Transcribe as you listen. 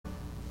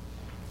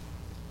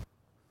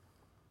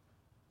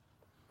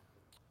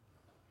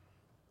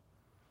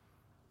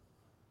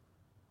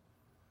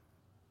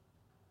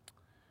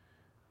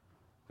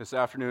This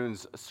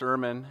afternoon's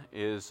sermon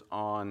is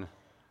on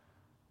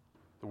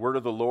the Word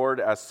of the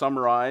Lord as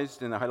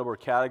summarized in the Heidelberg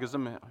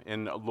Catechism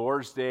in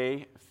Lord's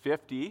Day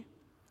 50.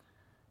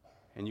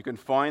 And you can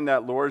find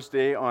that Lord's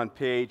Day on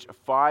page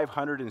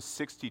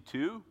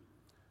 562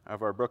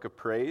 of our Book of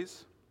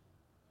Praise.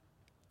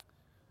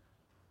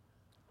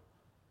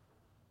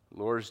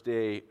 Lord's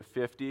Day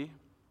 50.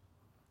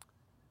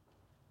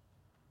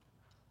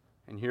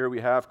 And here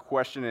we have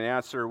question and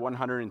answer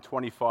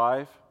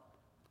 125.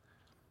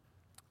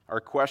 Our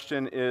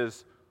question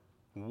is,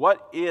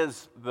 what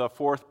is the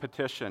fourth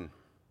petition?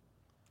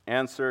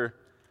 Answer,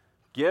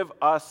 give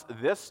us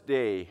this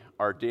day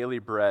our daily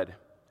bread.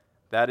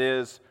 That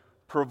is,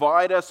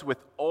 provide us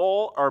with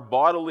all our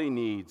bodily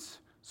needs,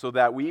 so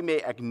that we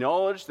may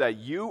acknowledge that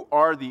you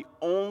are the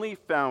only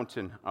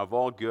fountain of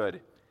all good,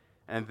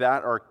 and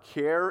that our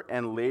care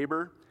and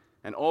labor,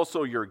 and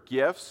also your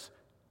gifts,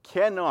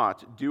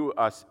 cannot do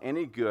us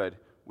any good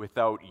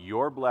without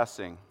your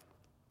blessing.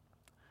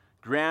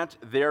 Grant,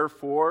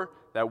 therefore,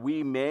 that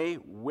we may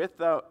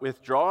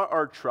withdraw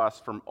our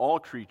trust from all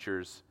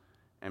creatures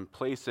and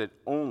place it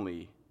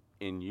only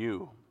in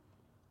you.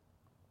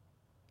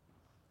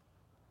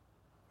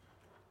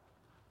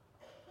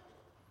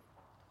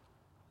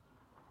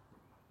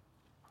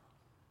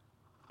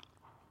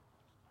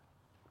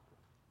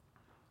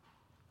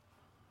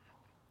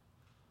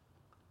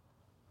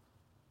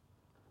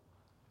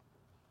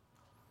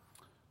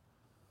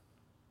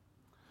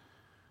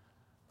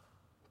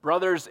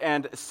 Brothers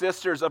and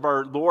sisters of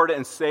our Lord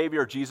and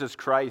Savior, Jesus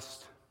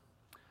Christ,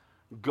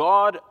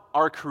 God,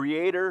 our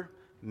Creator,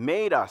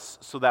 made us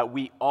so that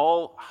we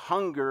all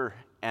hunger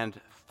and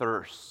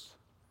thirst.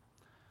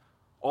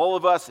 All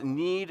of us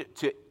need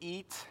to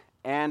eat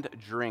and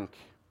drink.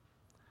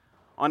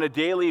 On a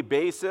daily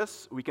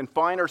basis, we can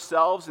find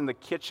ourselves in the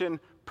kitchen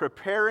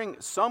preparing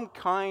some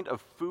kind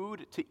of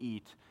food to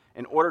eat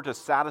in order to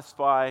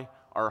satisfy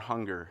our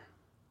hunger.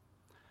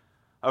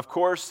 Of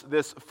course,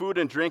 this food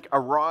and drink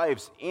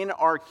arrives in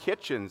our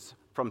kitchens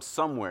from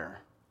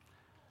somewhere.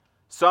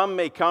 Some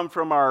may come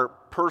from our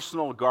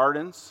personal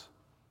gardens,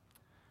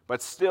 but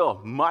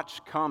still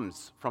much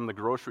comes from the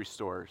grocery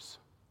stores.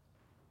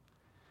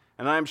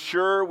 And I'm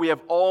sure we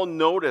have all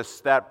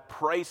noticed that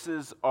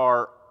prices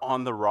are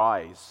on the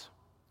rise.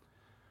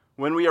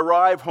 When we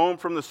arrive home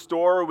from the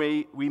store,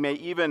 we may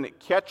even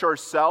catch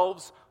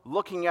ourselves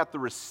looking at the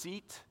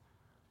receipt,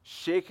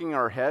 shaking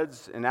our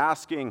heads and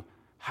asking,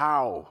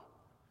 how?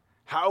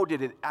 How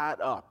did it add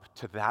up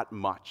to that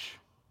much?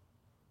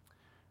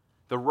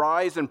 The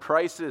rise in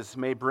prices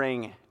may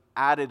bring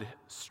added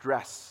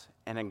stress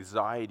and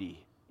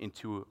anxiety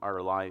into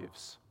our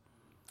lives.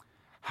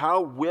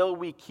 How will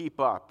we keep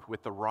up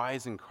with the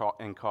rise in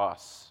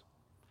costs?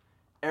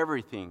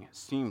 Everything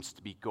seems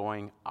to be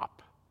going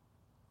up.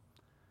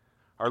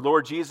 Our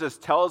Lord Jesus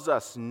tells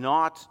us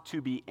not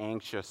to be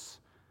anxious,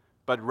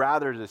 but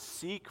rather to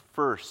seek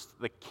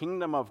first the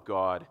kingdom of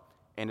God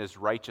and his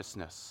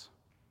righteousness.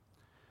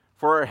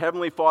 For our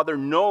Heavenly Father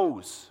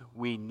knows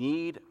we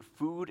need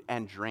food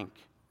and drink,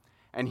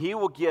 and he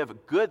will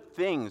give good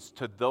things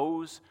to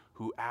those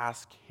who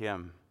ask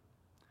him.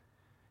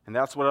 And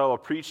that's what I will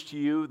preach to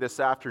you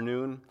this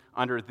afternoon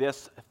under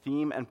this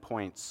theme and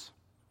points.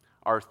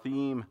 Our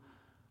theme,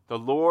 the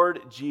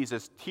Lord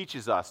Jesus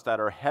teaches us that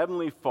our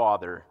Heavenly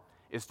Father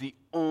is the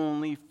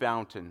only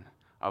fountain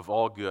of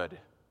all good.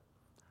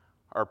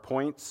 Our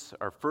points,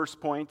 our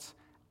first point,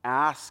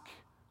 ask,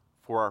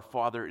 for our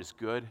Father is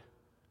good.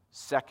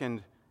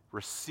 Second,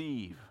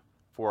 receive,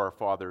 for our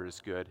Father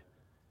is good.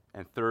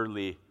 And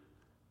thirdly,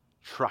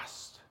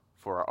 trust,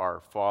 for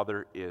our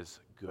Father is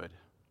good.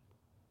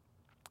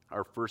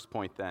 Our first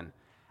point then,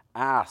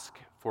 ask,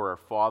 for our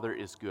Father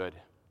is good.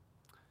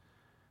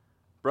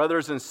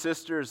 Brothers and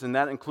sisters, and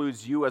that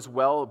includes you as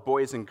well,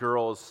 boys and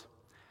girls,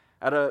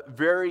 at a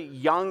very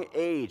young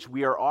age,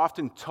 we are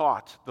often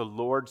taught the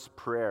Lord's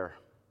Prayer.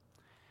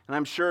 And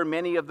I'm sure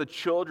many of the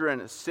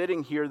children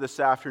sitting here this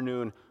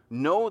afternoon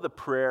know the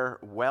prayer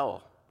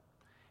well,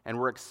 and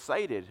we're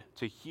excited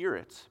to hear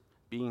it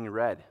being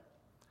read.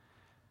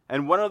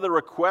 And one of the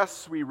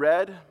requests we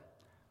read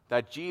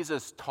that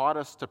Jesus taught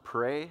us to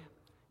pray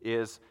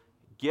is,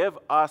 give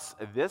us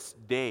this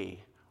day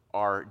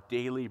our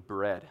daily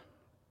bread.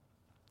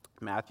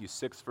 Matthew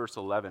 6, verse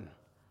 11.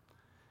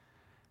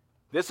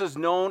 This is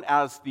known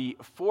as the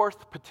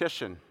fourth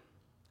petition.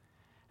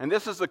 And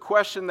this is the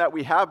question that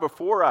we have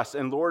before us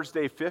in Lord's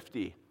Day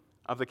 50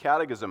 of the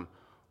Catechism.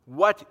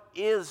 What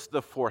is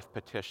the fourth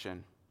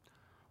petition?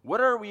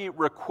 What are we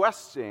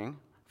requesting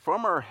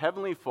from our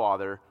Heavenly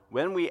Father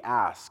when we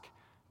ask,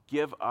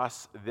 give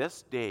us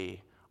this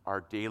day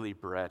our daily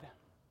bread?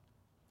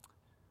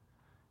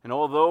 And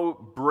although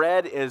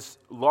bread is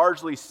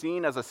largely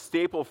seen as a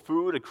staple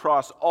food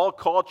across all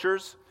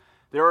cultures,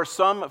 there are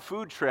some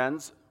food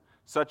trends,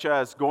 such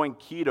as going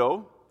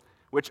keto,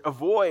 which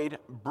avoid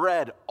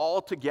bread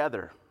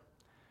altogether.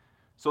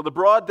 So the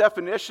broad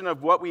definition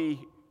of what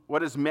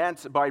is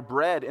meant by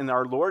bread in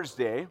our Lord's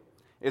Day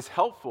is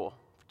helpful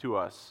to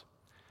us.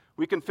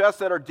 We confess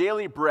that our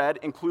daily bread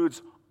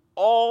includes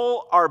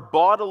all our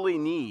bodily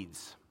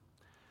needs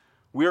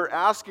We are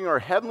asking our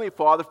Heavenly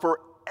Father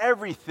for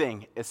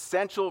everything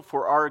essential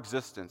for our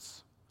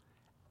existence,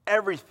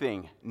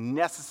 everything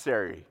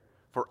necessary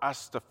for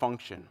us to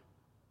function.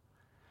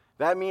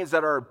 That means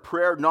that our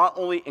prayer not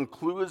only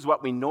includes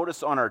what we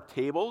notice on our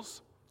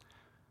tables,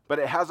 but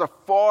it has a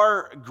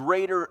far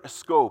greater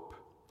scope.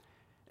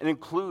 It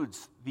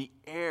includes the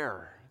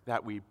air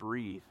that we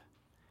breathe.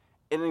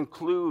 It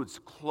includes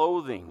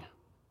clothing,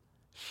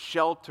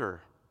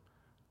 shelter,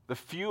 the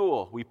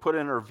fuel we put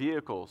in our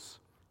vehicles,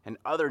 and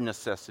other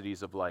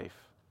necessities of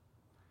life.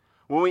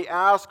 When we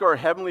ask our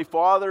Heavenly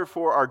Father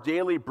for our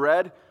daily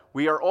bread,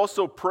 we are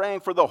also praying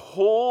for the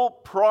whole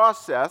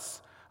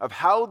process of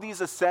how these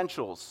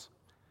essentials,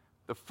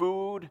 the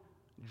food,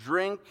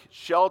 drink,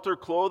 shelter,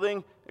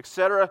 clothing,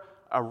 etc.,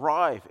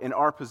 arrive in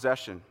our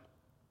possession.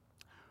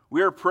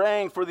 We are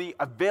praying for the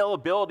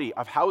availability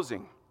of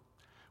housing.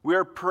 We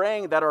are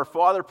praying that our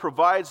Father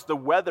provides the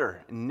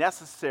weather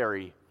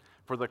necessary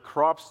for the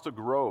crops to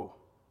grow.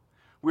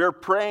 We are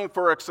praying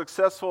for a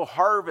successful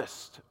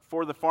harvest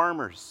for the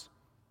farmers.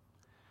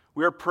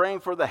 We are praying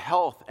for the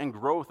health and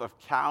growth of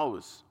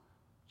cows,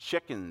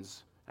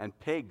 chickens, and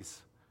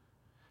pigs.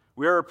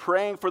 We are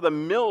praying for the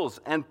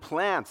mills and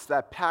plants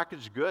that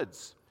package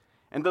goods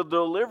and the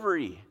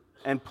delivery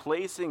and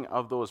placing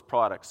of those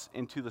products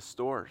into the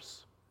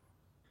stores.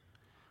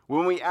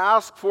 When we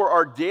ask for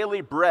our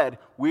daily bread,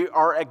 we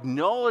are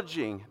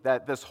acknowledging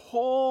that this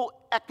whole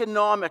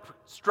economic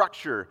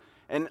structure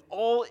and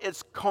all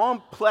its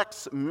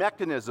complex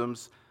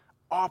mechanisms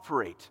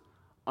operate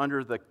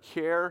under the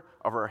care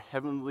of our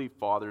Heavenly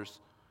Father's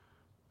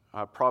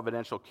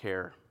providential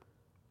care.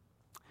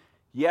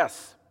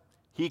 Yes,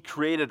 He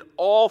created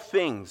all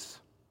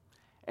things,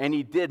 and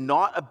He did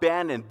not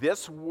abandon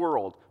this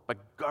world,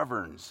 but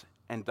governs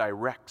and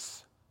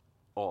directs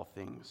all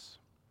things.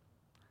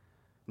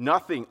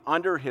 Nothing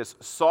under His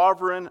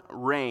sovereign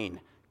reign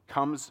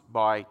comes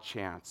by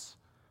chance,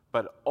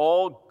 but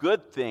all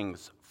good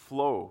things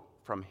flow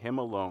from Him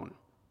alone.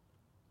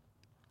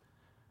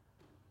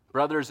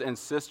 Brothers and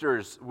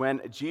sisters,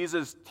 when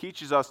Jesus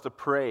teaches us to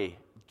pray,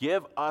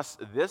 "Give us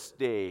this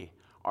day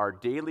our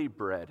daily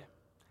bread,"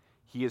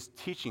 He is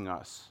teaching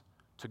us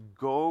to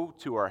go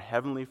to our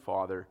Heavenly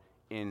Father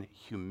in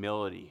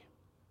humility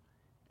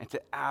and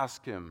to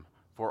ask Him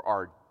for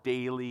our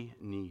daily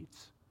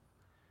needs.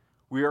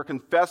 We are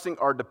confessing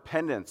our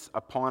dependence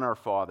upon our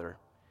Father.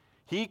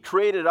 He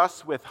created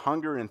us with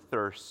hunger and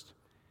thirst,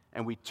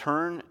 and we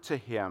turn to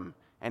Him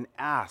and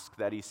ask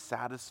that He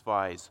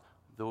satisfies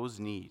those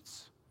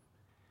needs.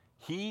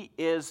 He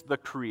is the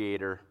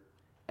Creator,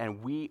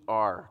 and we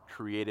are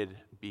created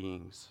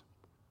beings,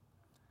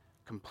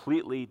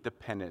 completely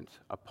dependent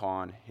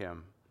upon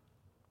Him.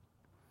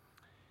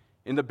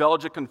 In the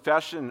Belgic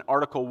Confession,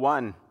 Article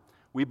 1,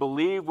 we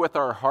believe with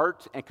our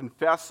heart and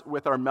confess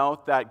with our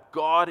mouth that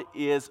God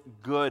is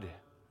good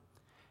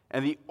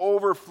and the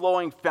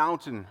overflowing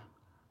fountain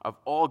of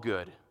all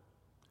good.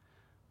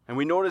 And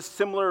we notice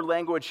similar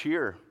language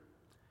here.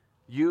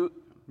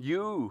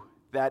 You,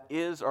 that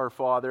is our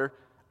Father,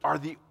 are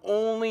the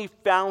only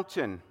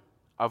fountain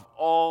of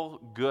all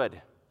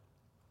good.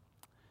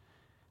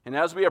 And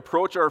as we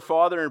approach our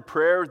Father in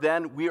prayer,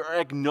 then we are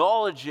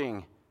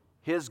acknowledging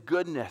His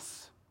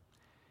goodness.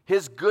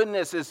 His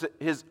goodness is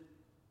His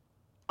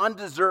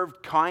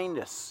undeserved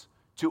kindness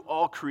to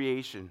all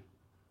creation.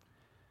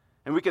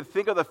 And we can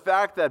think of the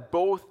fact that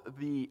both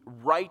the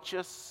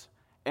righteous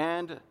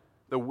and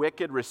the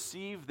wicked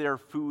receive their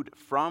food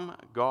from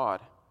God.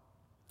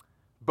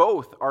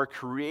 Both are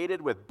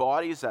created with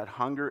bodies that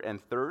hunger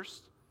and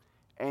thirst,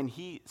 and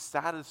He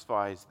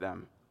satisfies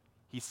them.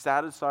 He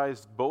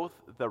satisfies both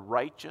the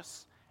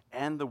righteous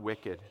and the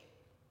wicked.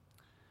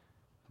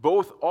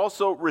 Both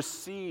also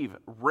receive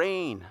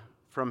rain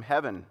from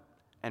heaven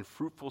and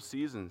fruitful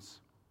seasons.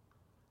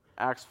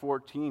 Acts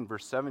 14,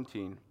 verse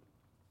 17.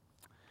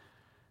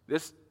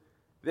 This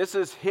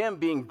is Him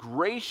being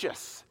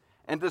gracious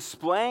and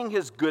displaying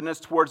His goodness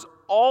towards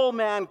all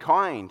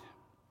mankind.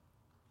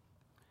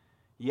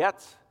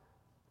 Yet,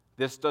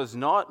 this does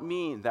not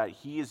mean that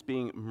He is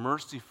being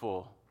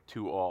merciful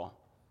to all.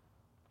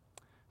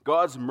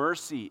 God's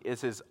mercy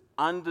is His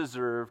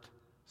undeserved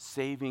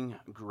saving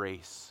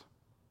grace.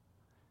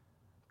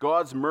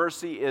 God's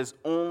mercy is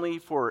only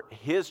for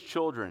His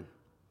children.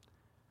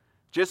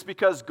 Just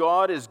because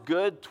God is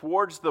good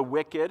towards the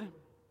wicked,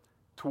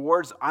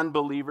 towards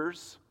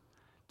unbelievers,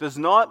 does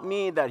not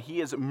mean that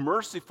He is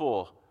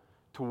merciful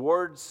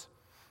towards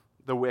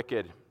the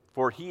wicked,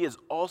 for He is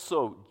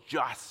also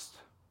just.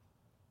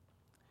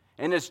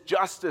 And His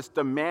justice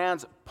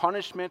demands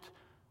punishment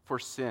for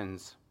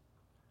sins,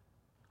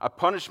 a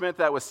punishment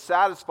that was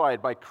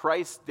satisfied by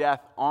Christ's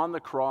death on the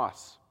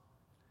cross.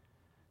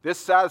 This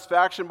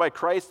satisfaction by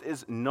Christ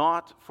is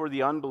not for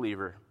the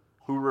unbeliever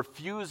who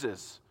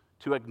refuses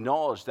to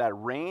acknowledge that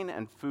rain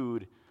and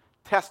food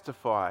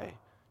testify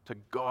to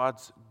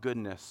God's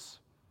goodness.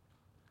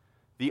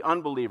 The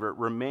unbeliever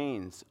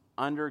remains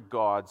under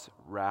God's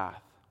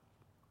wrath.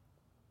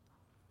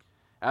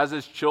 As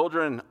His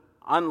children,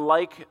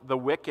 unlike the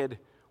wicked,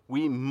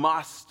 we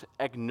must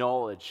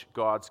acknowledge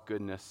God's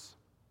goodness.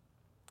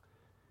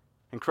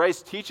 And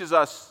Christ teaches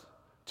us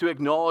to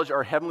acknowledge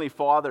our Heavenly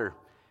Father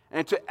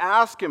and to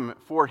ask Him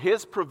for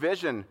His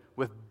provision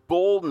with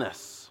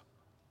boldness.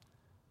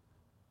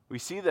 We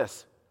see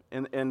this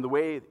in the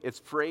way it's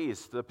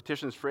phrased, the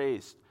petition is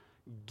phrased.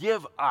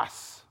 Give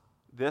us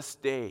this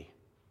day.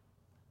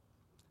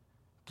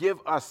 Give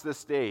us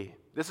this day.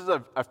 This is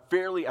a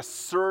fairly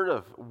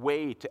assertive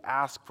way to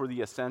ask for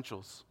the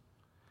essentials.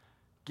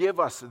 Give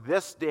us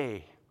this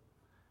day.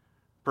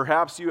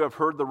 Perhaps you have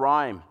heard the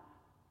rhyme,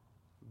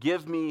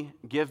 give me,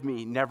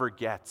 never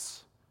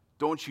gets.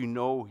 Don't you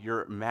know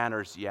your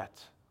manners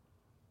yet?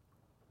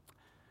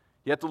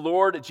 Yet the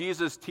Lord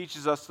Jesus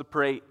teaches us to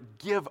pray,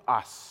 give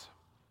us.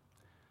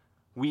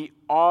 We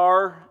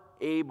are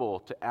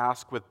able to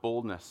ask with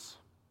boldness.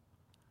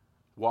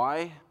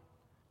 Why?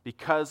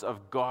 Because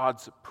of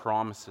God's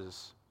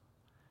promises.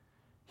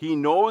 He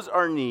knows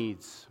our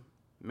needs,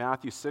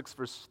 Matthew 6,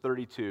 verse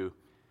 32,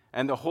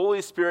 and the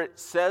Holy Spirit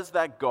says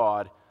that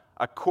God,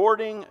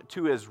 according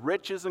to His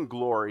riches and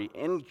glory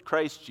in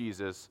Christ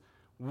Jesus,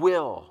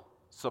 will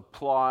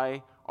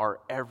supply our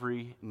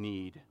every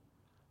need.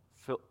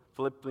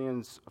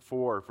 Philippians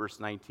 4, verse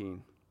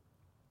 19.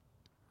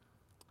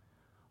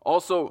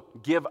 Also,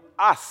 give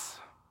us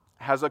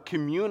has a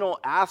communal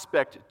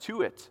aspect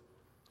to it.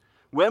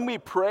 When we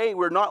pray,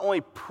 we're not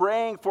only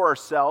praying for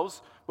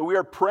ourselves, but we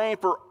are praying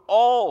for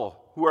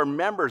all who are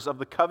members of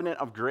the covenant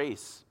of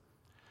grace.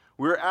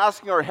 We're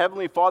asking our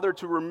Heavenly Father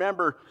to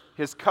remember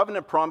His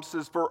covenant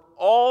promises for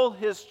all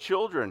His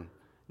children,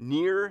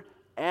 near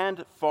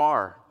and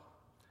far.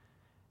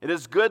 It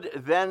is good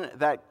then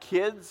that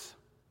kids,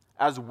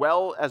 as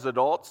well as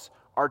adults,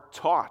 are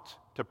taught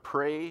to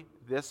pray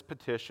this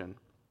petition.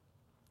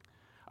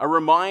 A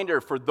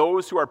reminder for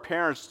those who are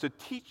parents to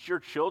teach your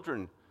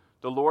children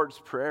the Lord's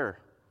Prayer.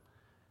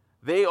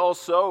 They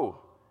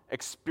also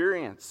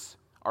experience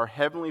our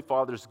Heavenly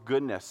Father's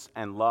goodness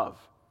and love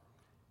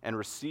and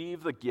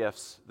receive the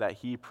gifts that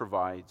He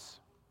provides.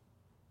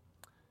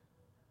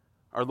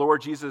 Our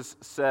Lord Jesus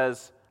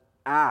says,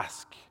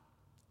 ask,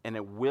 and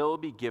it will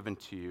be given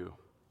to you.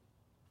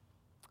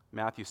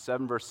 Matthew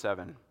 7, verse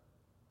 7.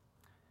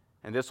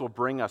 And this will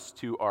bring us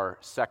to our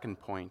second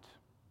point.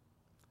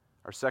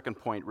 Our second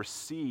point,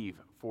 receive,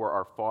 for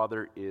our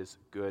Father is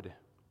good.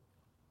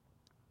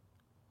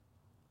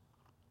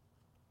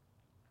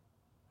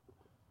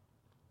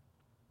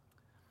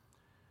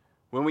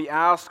 When we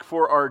ask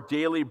for our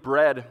daily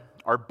bread,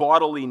 our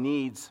bodily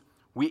needs,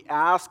 we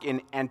ask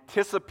in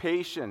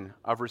anticipation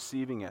of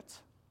receiving it.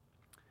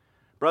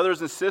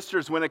 Brothers and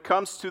sisters, when it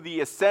comes to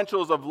the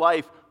essentials of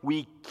life,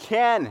 we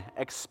can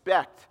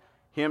expect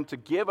Him to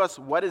give us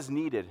what is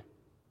needed,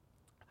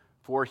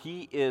 for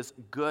He is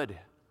good.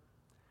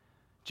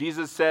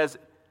 Jesus says,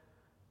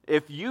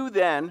 if you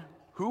then,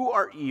 who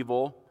are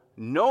evil,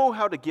 know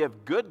how to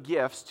give good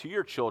gifts to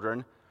your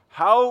children,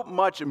 how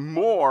much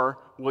more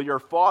will your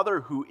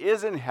Father who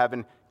is in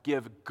heaven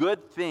give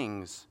good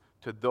things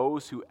to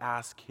those who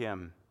ask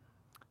Him?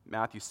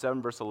 Matthew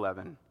 7, verse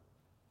 11.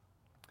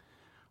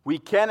 We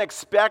can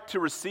expect to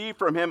receive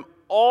from Him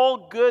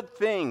all good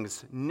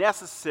things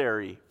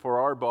necessary for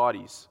our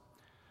bodies.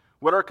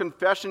 What our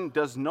confession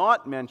does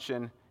not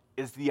mention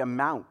is the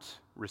amount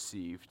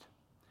received.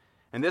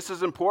 And this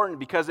is important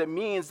because it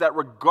means that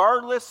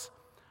regardless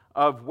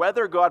of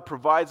whether God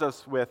provides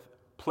us with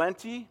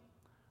plenty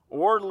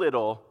or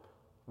little,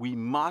 we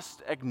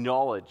must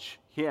acknowledge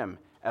Him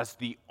as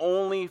the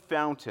only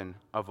fountain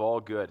of all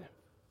good.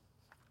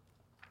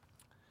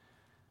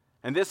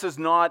 And this is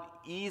not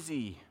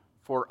easy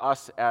for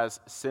us as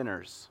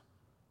sinners.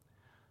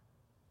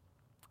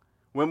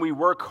 When we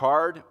work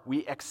hard,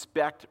 we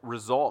expect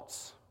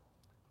results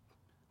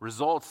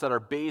that are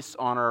based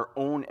on our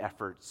own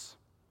efforts.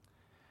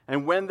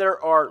 And when there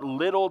are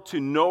little to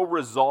no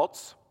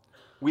results,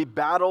 we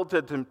battle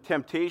the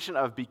temptation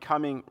of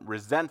becoming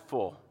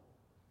resentful,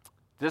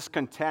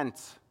 discontent,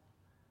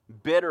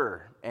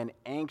 bitter, and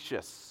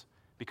anxious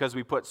because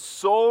we put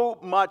so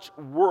much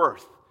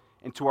worth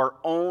into our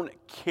own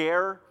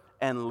care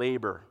and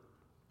labor.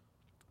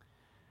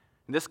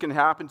 And this can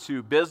happen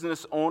to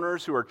business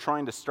owners who are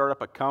trying to start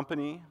up a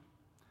company,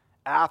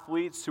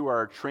 athletes who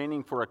are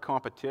training for a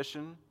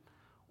competition,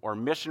 or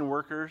mission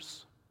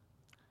workers.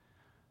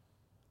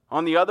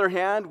 On the other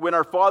hand, when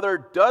our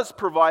Father does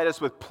provide us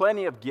with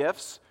plenty of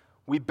gifts,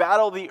 we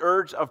battle the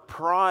urge of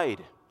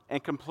pride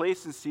and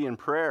complacency in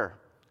prayer.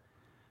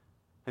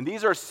 And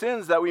these are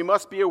sins that we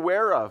must be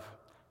aware of.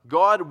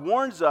 God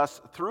warns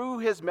us through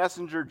His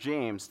messenger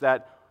James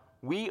that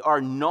we are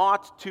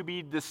not to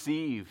be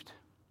deceived.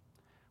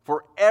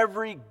 For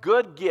every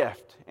good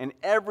gift and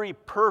every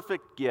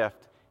perfect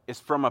gift is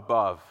from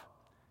above,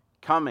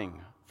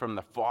 coming from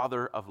the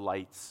Father of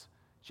lights.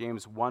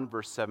 James 1,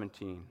 verse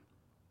 17.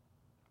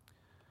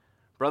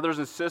 Brothers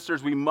and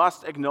sisters, we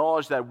must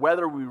acknowledge that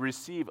whether we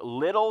receive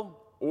little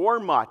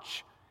or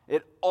much,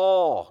 it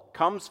all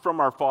comes from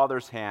our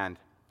Father's hand.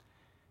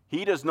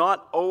 He does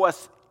not owe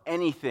us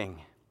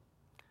anything.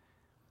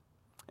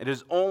 It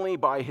is only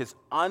by His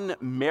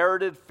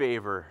unmerited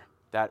favor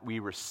that we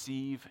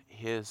receive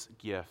His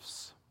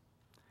gifts.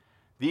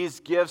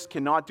 These gifts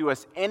cannot do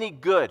us any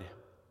good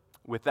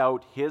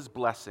without His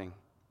blessing.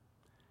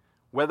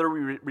 Whether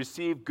we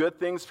receive good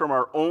things from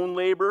our own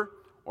labor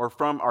or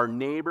from our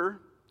neighbor,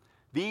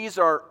 these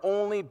are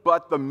only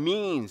but the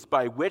means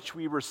by which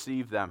we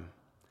receive them.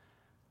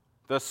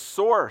 The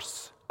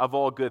source of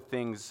all good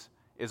things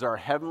is our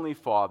Heavenly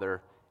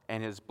Father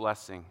and His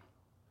blessing.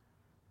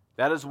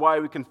 That is why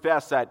we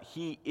confess that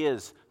He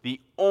is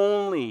the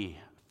only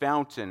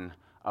fountain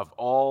of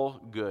all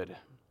good.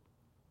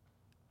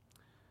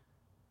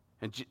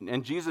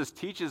 And Jesus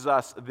teaches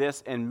us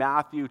this in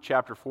Matthew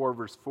chapter 4,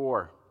 verse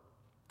 4.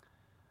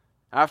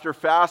 After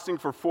fasting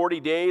for 40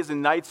 days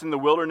and nights in the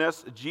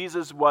wilderness,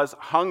 Jesus was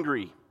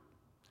hungry.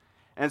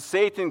 And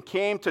Satan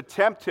came to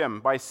tempt him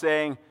by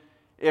saying,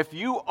 "If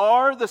you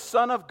are the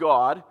Son of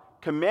God,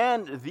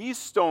 command these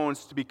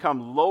stones to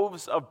become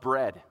loaves of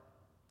bread."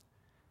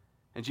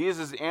 And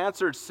Jesus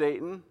answered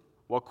Satan,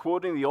 while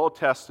quoting the Old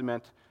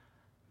Testament,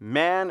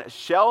 "Man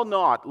shall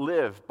not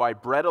live by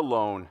bread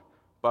alone,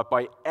 but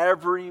by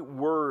every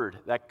word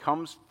that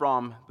comes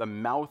from the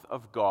mouth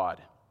of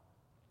God."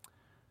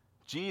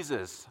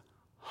 Jesus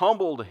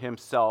humbled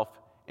himself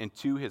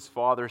into his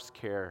Father's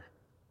care.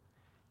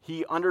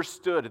 He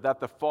understood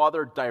that the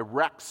Father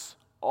directs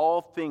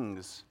all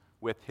things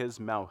with his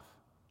mouth.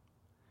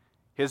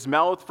 His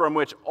mouth from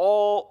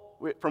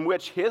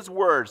which his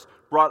words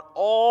brought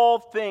all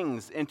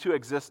things into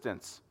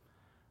existence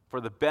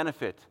for the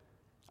benefit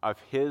of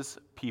his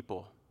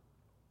people.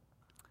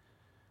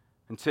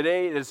 And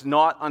today it is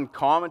not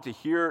uncommon to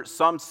hear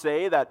some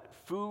say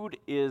that food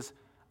is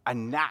a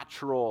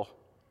natural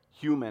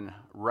human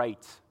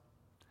right.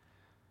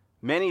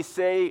 Many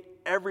say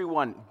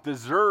everyone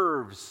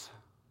deserves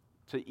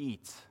to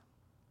eat.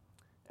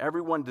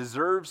 Everyone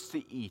deserves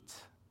to eat.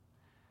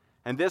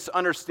 And this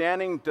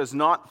understanding does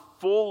not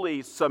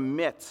fully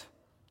submit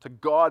to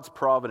God's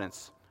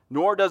providence,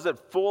 nor does it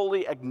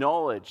fully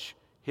acknowledge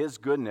His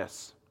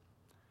goodness.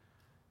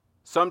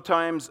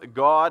 Sometimes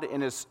God,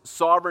 in His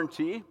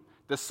sovereignty,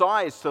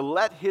 decides to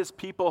let His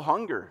people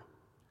hunger.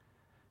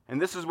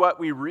 And this is what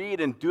we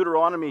read in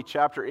Deuteronomy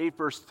chapter 8,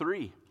 verse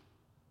 3.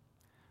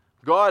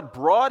 God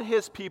brought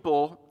His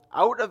people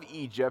out of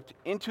Egypt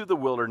into the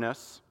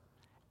wilderness,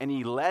 and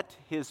He let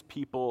His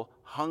people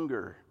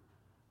hunger.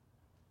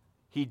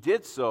 He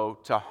did so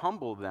to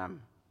humble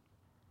them,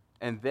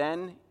 and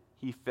then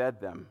He fed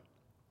them.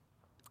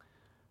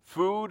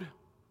 Food,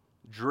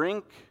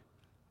 drink,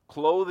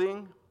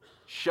 clothing,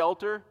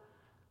 shelter,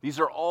 these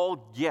are all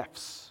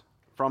gifts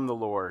from the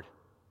Lord.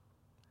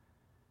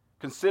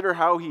 Consider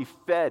how He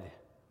fed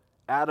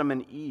Adam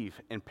and Eve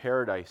in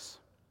paradise.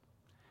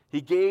 He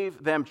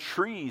gave them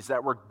trees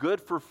that were good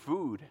for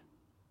food.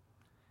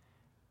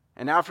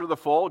 And after the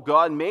fall,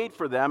 God made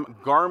for them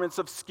garments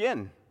of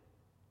skin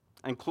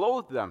and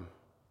clothed them.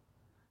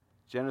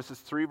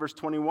 Genesis 3, verse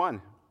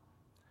 21.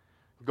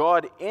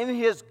 God, in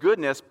His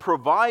goodness,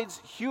 provides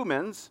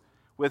humans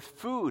with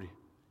food,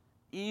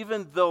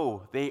 even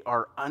though they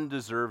are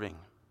undeserving.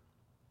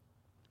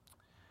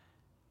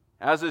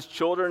 As His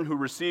children who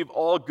receive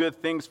all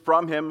good things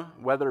from Him,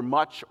 whether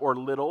much or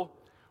little,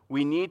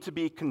 we need to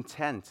be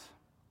content.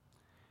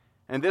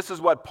 And this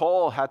is what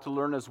Paul had to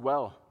learn as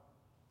well.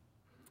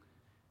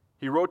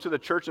 He wrote to the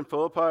church in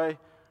Philippi,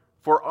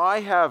 "For I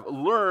have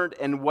learned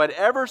in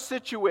whatever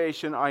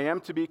situation I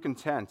am to be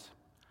content.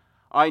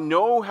 I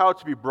know how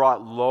to be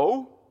brought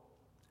low,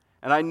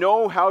 and I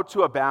know how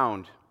to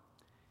abound.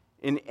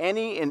 In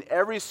any and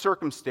every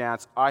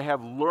circumstance, I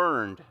have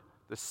learned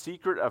the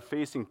secret of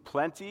facing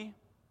plenty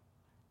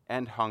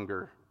and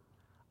hunger,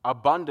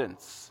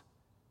 abundance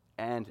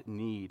and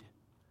need.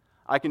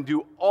 I can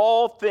do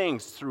all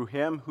things through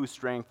Him who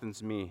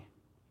strengthens me."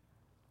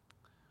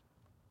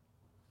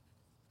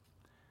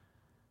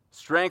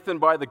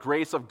 Strengthened by the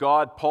grace of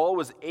God, Paul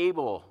was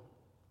able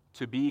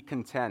to be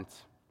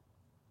content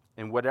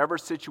in whatever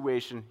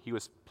situation he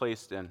was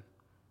placed in.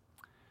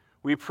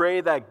 We pray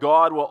that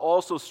God will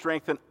also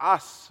strengthen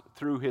us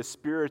through His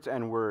Spirit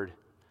and Word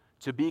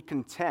to be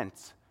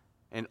content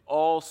in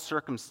all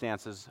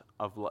circumstances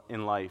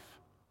in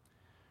life.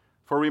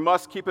 For we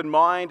must keep in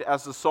mind,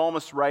 as the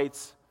psalmist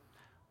writes,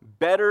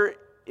 "Better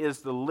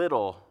is the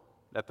little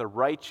that the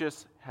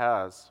righteous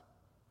has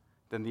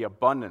than the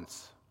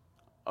abundance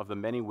of the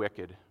many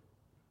wicked."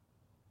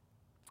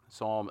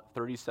 Psalm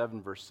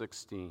 37, verse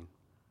 16.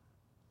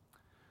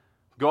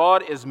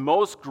 God is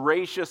most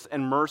gracious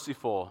and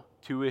merciful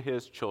to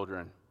His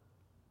children,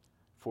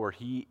 for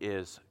He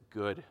is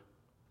good.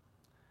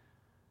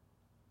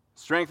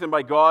 Strengthened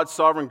by God's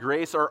sovereign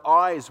grace, our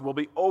eyes will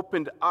be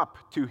opened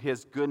up to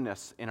His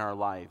goodness in our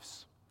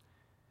lives.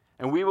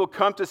 And we will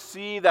come to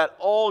see that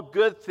all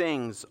good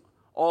things,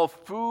 all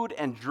food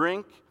and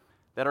drink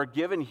that are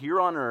given here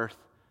on earth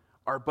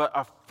are but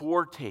a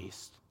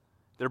foretaste.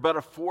 They're but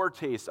a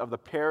foretaste of the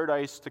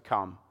paradise to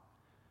come.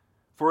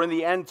 For in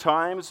the end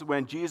times,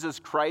 when Jesus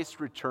Christ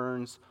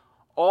returns,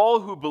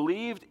 all who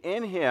believed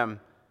in Him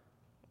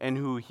and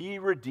who He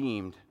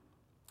redeemed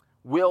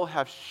will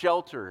have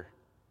shelter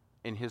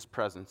in His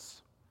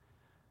presence.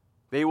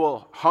 They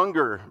will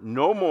hunger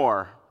no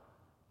more,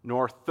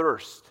 nor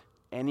thirst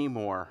any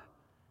more.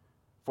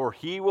 For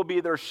he will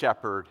be their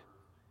shepherd,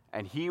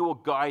 and he will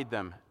guide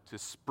them to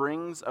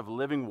springs of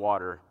living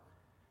water,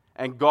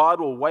 and God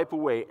will wipe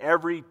away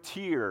every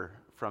tear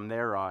from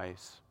their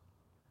eyes.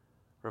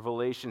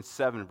 Revelation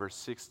 7, verse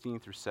 16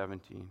 through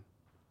 17.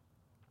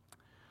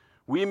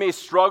 We may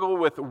struggle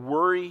with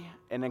worry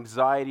and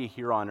anxiety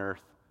here on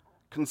earth,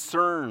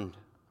 concerned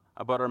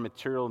about our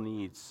material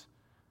needs,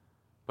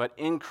 but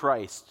in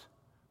Christ,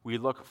 we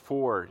look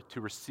forward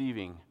to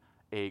receiving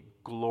a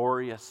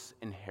glorious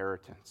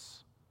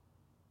inheritance.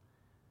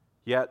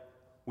 Yet,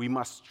 we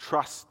must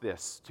trust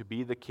this to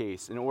be the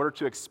case in order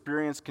to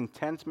experience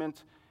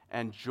contentment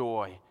and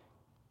joy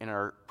in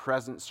our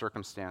present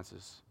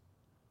circumstances.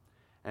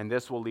 And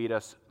this will lead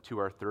us to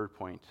our third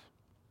point.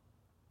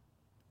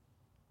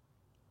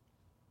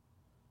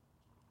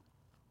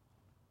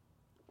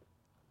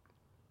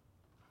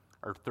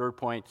 Our third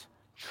point,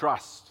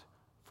 trust,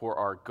 for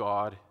our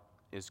God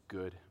is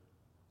good,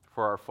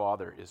 for our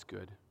Father is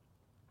good.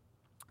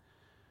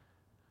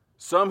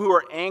 Some who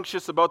are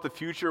anxious about the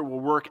future will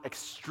work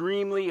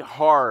extremely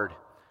hard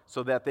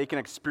so that they can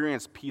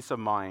experience peace of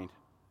mind.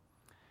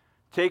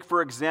 Take,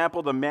 for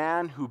example, the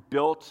man who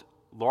built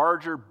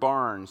larger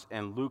barns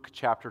in Luke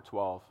chapter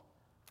 12.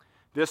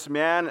 This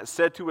man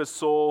said to his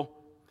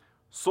soul,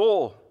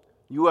 "Soul,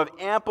 you have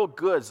ample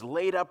goods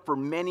laid up for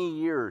many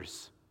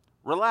years.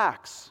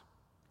 Relax,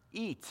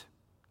 eat,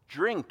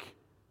 drink,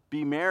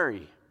 be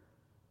merry."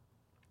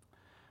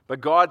 But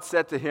God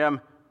said to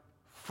him,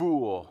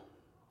 "Fool,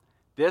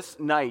 this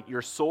night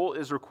your soul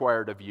is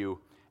required of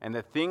you, and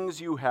the things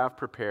you have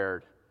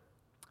prepared,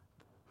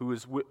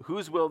 whose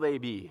will they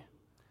be?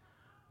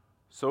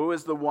 So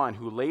is the one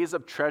who lays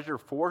up treasure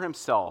for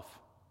himself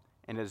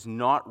and is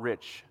not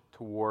rich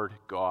toward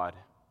God."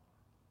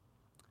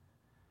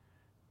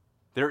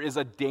 There's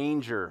a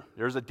danger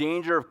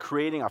of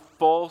creating a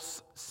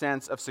false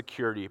sense of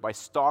security by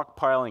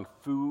stockpiling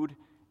food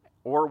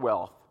or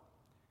wealth.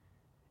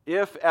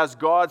 If, as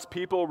God's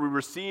people, we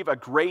receive a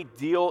great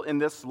deal in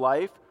this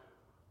life,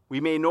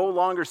 we may no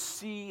longer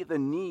see the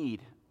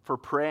need for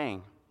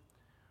praying.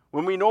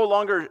 When we no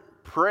longer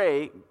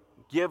pray,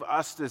 "Give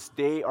us this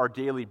day our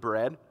daily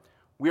bread,"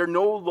 we are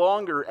no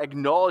longer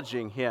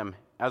acknowledging him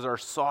as our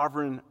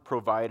sovereign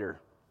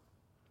provider.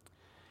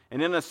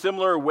 And in a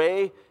similar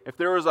way, if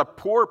there is a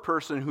poor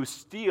person who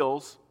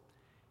steals,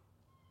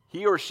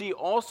 he or she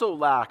also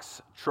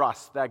lacks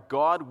trust that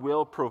God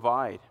will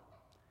provide.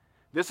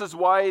 This is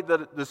why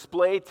the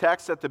display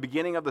text at the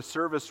beginning of the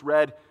service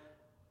read,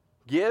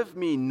 "Give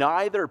me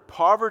neither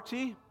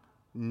poverty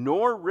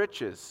nor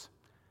riches.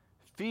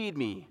 Feed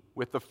me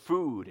with the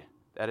food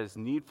that is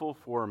needful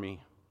for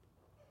me."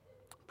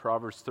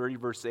 Proverbs 30,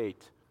 verse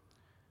 8.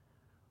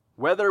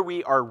 Whether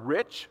we are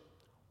rich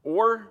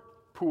or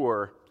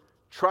poor,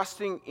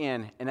 trusting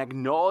in and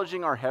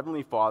acknowledging our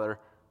Heavenly Father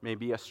may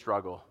be a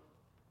struggle.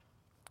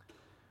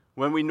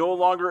 When we no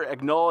longer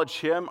acknowledge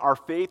him, our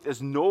faith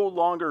is no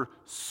longer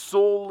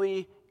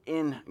solely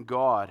in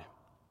God,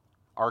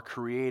 our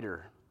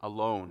Creator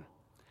alone.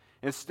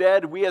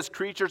 Instead, we as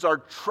creatures are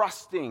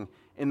trusting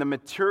in the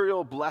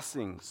material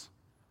blessings,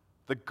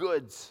 the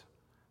goods,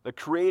 the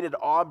created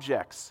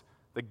objects,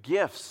 the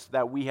gifts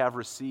that we have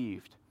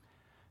received.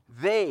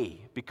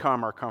 They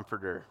become our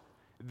comforter.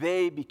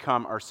 They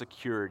become our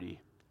security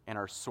and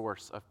our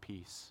source of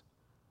peace.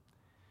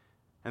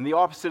 And the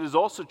opposite is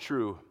also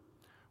true.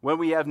 When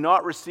we have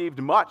not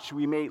received much,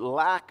 we may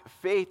lack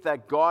faith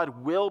that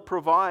God will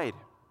provide.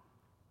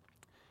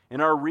 In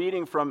our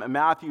reading from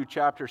Matthew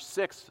chapter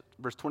 6,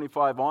 verse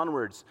 25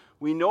 onwards,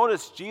 we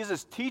notice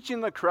Jesus teaching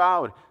the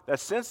crowd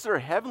that since their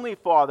heavenly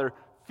Father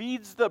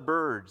feeds the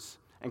birds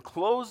and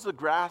clothes the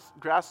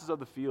grasses of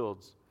the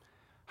fields,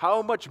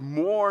 how much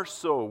more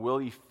so will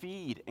he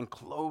feed and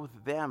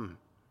clothe them,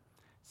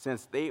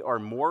 since they are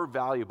more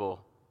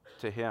valuable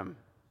to him?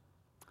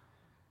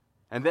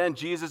 And then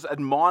Jesus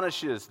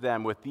admonishes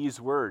them with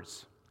these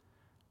words,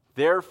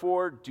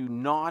 "Therefore do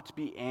not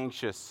be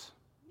anxious,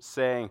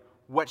 saying,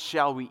 'What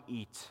shall we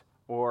eat?'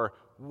 or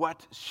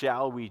 'What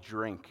shall we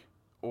drink?'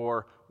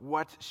 or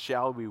 'What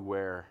shall we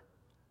wear?'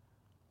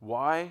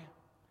 Why?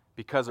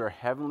 Because our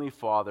Heavenly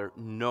Father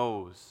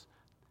knows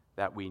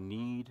that we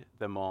need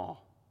them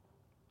all."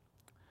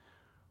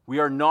 We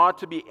are not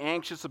to be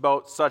anxious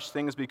about such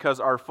things because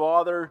our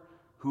Father,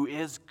 who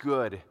is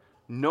good,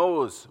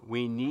 knows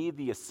we need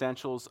the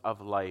essentials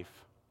of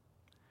life.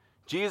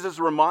 Jesus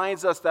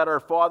reminds us that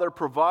our Father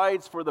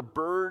provides for the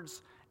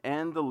birds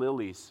and the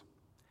lilies.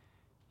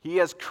 He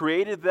has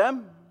created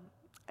them,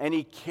 and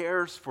he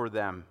cares for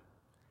them.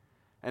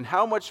 And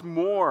how much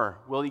more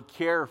will he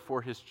care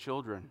for his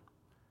children,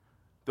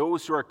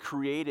 those who are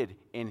created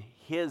in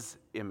his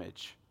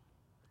image?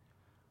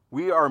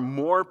 We are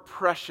more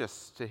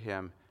precious to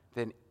him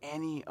than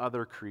any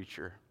other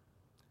creature.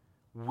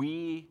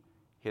 We,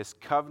 his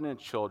covenant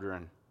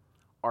children,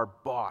 are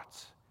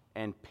bought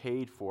and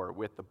paid for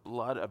with the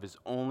blood of his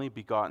only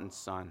begotten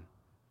Son,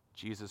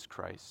 Jesus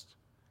Christ.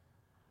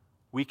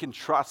 We can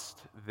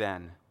trust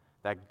then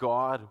that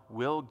God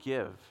will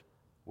give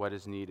what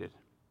is needed.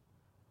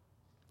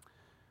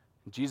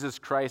 Jesus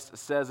Christ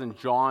says in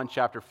John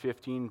chapter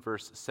 15,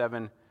 verse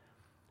 7,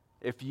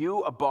 "If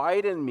you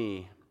abide in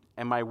me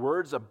and my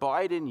words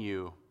abide in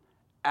you,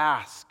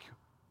 ask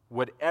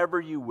whatever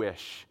you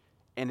wish,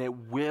 and it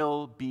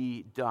will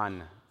be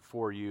done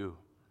for you.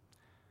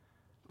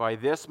 By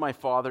this my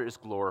Father is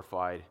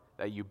glorified,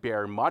 that you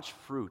bear much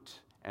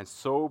fruit and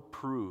so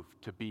prove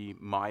to be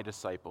my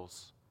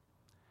disciples."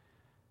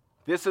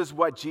 This is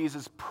what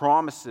Jesus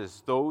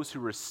promises those who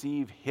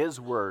receive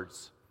his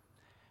words,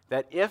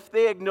 that if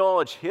they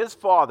acknowledge his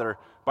Father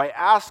by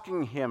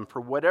asking him for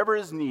whatever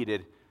is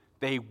needed,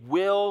 they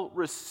will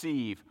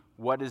receive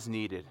what is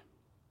needed.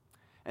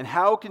 And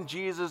how can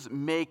Jesus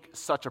make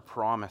such a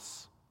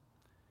promise?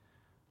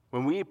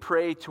 When we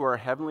pray to our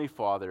Heavenly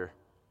Father,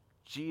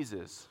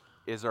 Jesus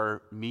is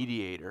our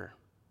mediator,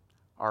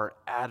 our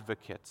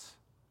advocate.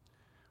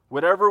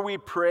 Whatever we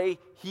pray,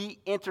 he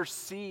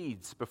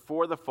intercedes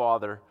before the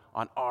Father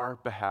on our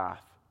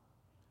behalf.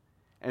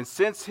 And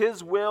since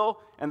his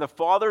will and the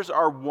Father's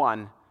are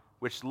one,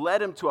 which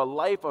led him to a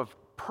life of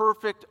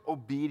perfect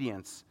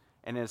obedience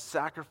and his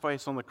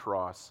sacrifice on the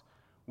cross,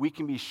 we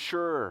can be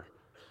sure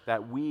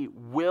that we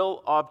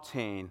will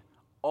obtain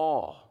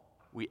all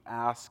we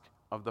ask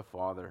of the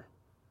Father.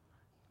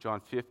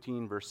 John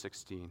 15, verse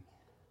 16.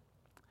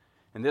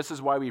 And this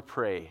is why we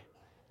pray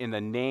in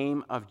the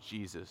name of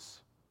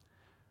Jesus,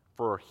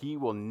 for he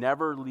will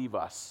never leave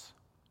us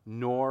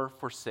nor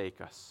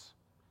forsake us.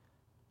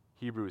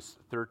 Hebrews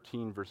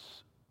 13,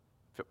 verse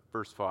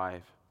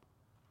 5.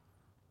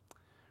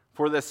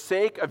 For the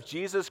sake of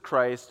Jesus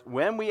Christ,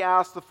 when we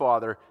ask the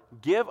Father,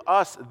 "Give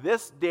us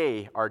this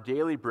day our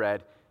daily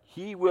bread,"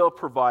 he will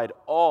provide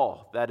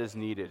all that is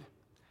needed.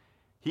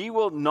 He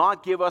will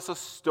not give us a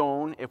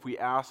stone if we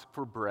ask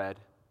for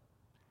bread,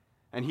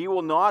 and he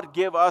will not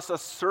give us a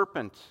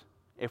serpent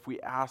if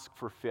we ask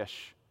for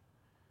fish.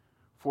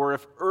 For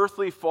if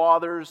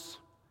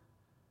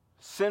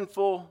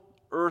sinful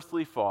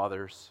earthly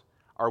fathers,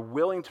 are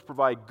willing to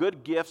provide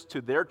good gifts to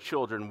their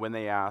children when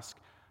they ask,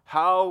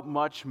 how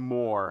much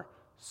more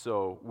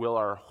so will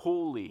our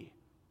holy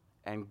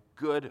and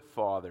good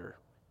Father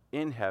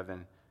in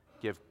heaven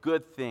give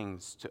good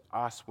things to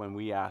us when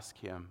we ask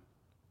him?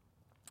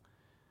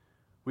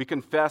 We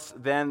confess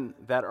then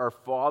that our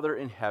Father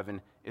in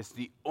heaven is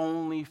the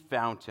only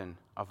fountain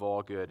of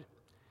all good,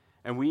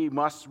 and we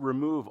must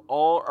remove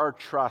all our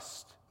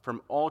trust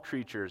from all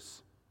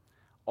creatures,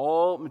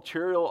 all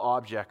material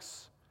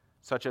objects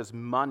such as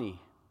money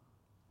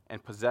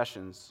and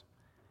possessions,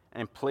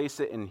 and place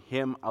it in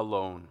him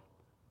alone.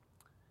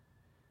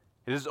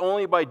 It is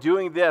only by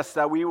doing this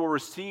that we will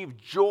receive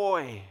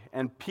joy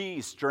and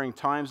peace during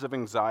times of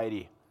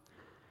anxiety.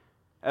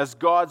 As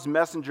God's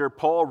messenger,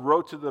 Paul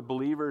wrote to the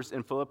believers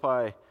in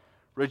Philippi,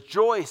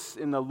 "Rejoice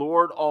in the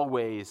Lord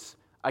always.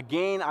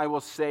 Again, I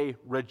will say,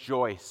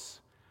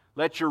 rejoice.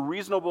 Let your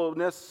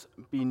reasonableness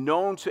be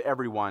known to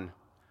everyone.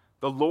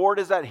 The Lord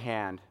is at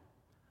hand.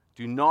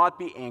 Do not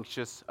be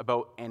anxious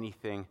about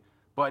anything,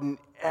 but in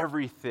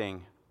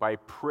everything, by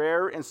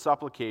prayer and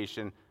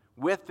supplication,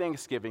 with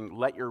thanksgiving,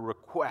 let your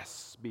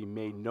requests be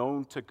made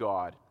known to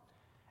God.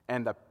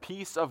 And the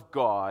peace of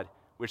God,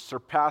 which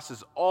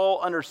surpasses all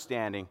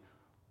understanding,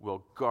 will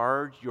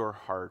guard your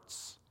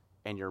hearts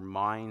and your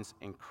minds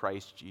in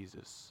Christ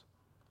Jesus."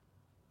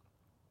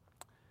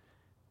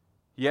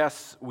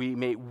 Yes, we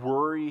may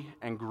worry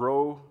and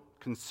grow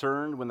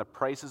concerned when the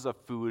prices of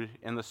food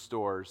in the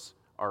stores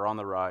are on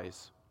the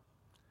rise,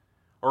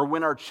 or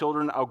when our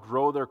children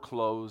outgrow their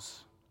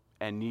clothes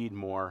and need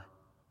more.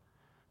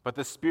 But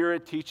the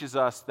Spirit teaches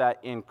us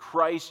that in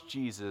Christ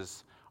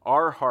Jesus,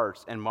 our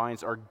hearts and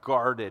minds are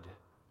guarded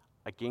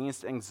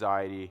against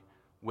anxiety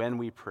when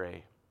we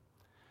pray.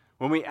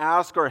 When we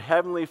ask our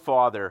Heavenly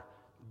Father,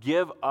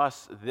 "Give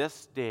us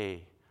this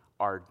day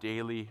our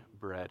daily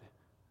bread,"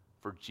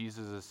 for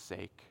Jesus'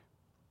 sake.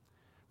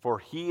 For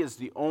he is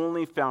the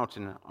only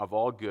fountain of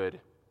all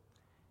good,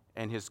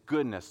 and his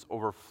goodness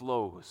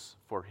overflows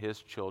for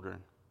his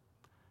children.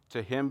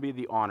 To him be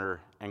the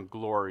honor and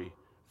glory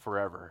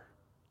forever.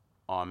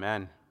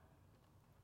 Amen.